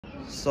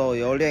手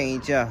摇晾衣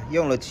架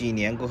用了几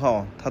年过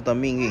后，它的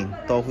命运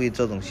都会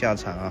这种下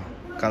场啊，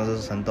钢丝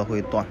绳都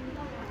会断，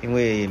因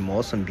为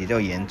磨损比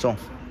较严重。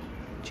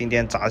今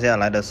天砸下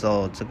来的时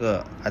候，这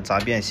个还砸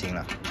变形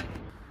了。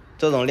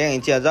这种晾衣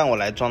架让我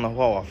来装的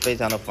话，我非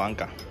常的反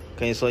感，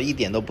可以说一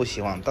点都不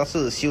喜欢。但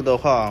是修的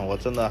话，我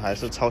真的还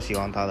是超喜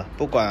欢它的，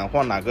不管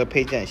换哪个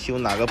配件，修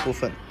哪个部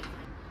分。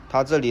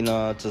它这里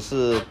呢，只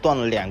是断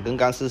了2根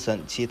钢丝绳，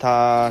其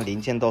他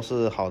零件都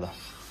是好的。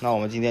那我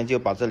们今天就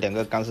把这2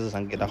个钢丝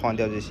绳给它换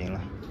掉就行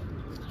了。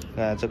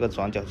看这个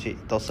转角器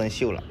都生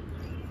锈了，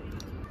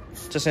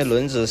这些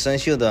轮子生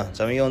锈的，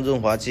咱们用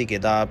润滑剂给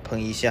它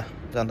喷一下，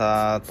让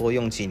它多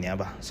用几年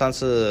吧。上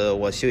次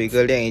我修一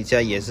个晾衣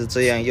架也是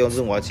这样用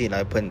润滑剂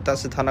来喷，但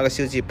是它那个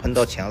锈剂喷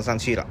到墙上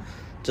去了。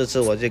这次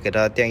我就给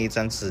它垫一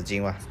张纸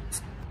巾吧。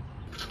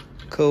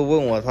客户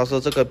问我，他说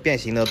这个变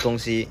形的东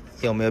西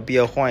有没有必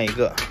要换一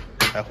个？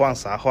还换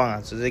啥换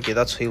啊？直接给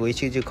它锤回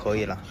去就可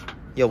以了，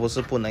又不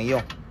是不能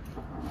用。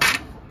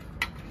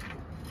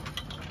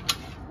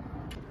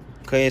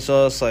可以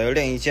说手摇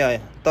晾衣架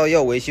到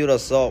要维修的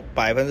时候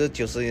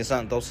，90%以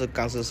上都是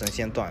钢丝绳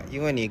先断，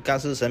因为你钢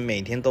丝绳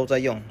每天都在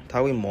用，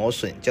它会磨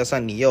损，加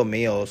上你又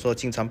没有说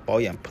经常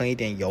保养，喷一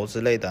点油之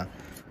类的，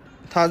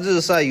它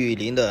日晒雨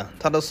淋的，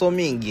它的寿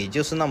命也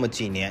就是那么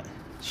几年。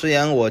虽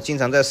然我经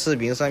常在视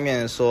频上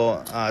面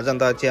说让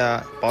大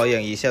家保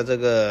养一下这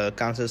个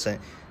钢丝绳，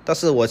但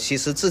是我其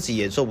实自己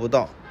也做不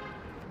到。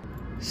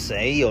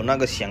谁有那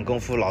个闲工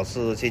夫老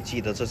是去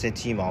记得这些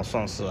鸡毛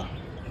蒜事啊？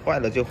坏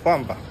了就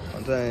换吧，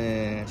反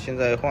正现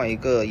在换一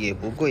个也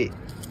不贵。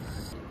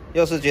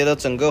要是觉得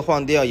整个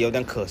换掉有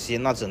点可惜，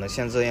那只能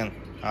像这样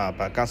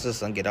把钢丝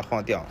绳给它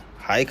换掉，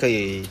还可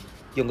以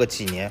用个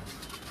几年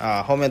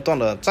后面断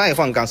了再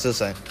换钢丝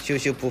绳，修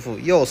修补补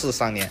又是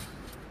3年。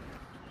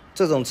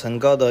这种层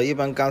高的一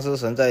般钢丝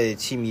绳在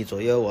7米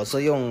左右，我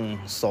是用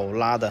手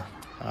拉的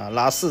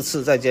拉4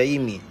次再加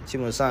1米，基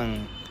本上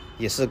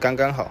也是刚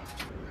刚好，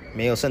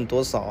没有剩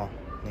多少啊。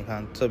你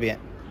看这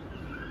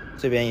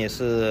边也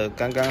是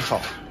刚刚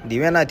好，里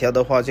面那条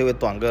的话就会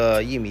短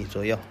个1米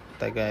左右，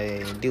大概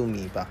6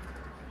米吧。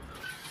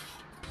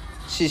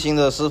细心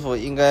的师傅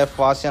应该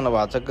发现了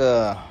吧，这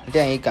个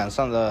晾衣杆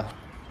上的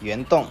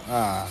圆洞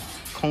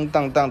空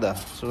荡荡的，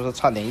是不是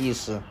差点意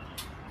思？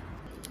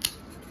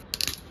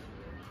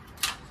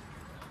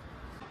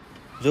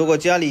如果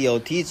家里有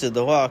梯子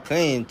的话，可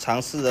以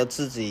尝试着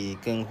自己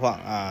更换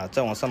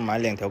在网上买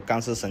2条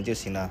钢丝绳就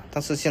行了。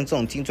但是像这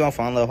种精装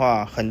房的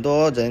话，很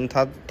多人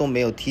他都没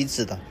有梯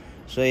子的，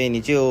所以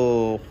你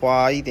就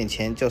花一点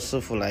钱叫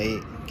师傅来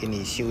给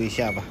你修一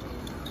下吧。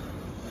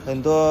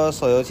很多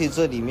手油器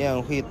这里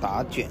面会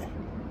打卷，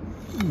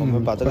我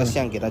们把这个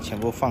线给它全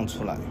部放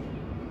出来。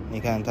你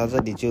看它这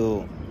里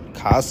就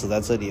卡死在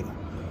这里了，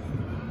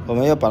我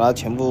们要把它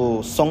全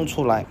部松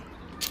出来，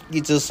一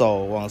只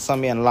手往上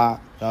面拉，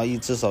然后一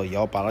只手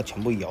摇，把它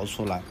全部摇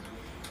出来。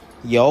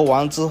摇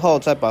完之后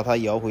再把它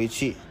摇回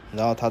去，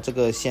然后它这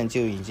个线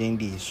就已经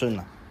理顺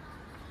了。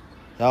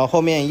然后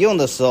后面用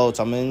的时候，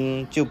咱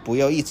们就不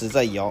要一直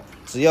在摇，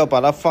只要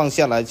把它放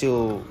下来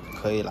就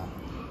可以了。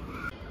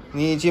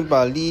你已经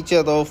把衣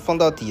架都放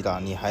到底了，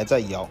你还在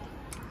摇，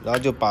然后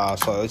就把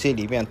手油器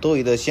里面多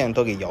余的线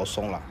都给摇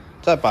松了，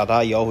再把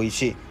它摇回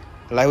去，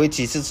来回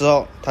几次之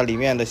后，它里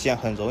面的线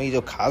很容易就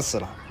卡死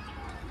了。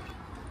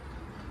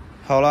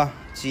好了，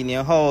几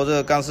年后这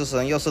个钢丝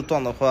绳要是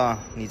断的话，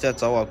你再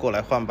找我过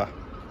来换吧。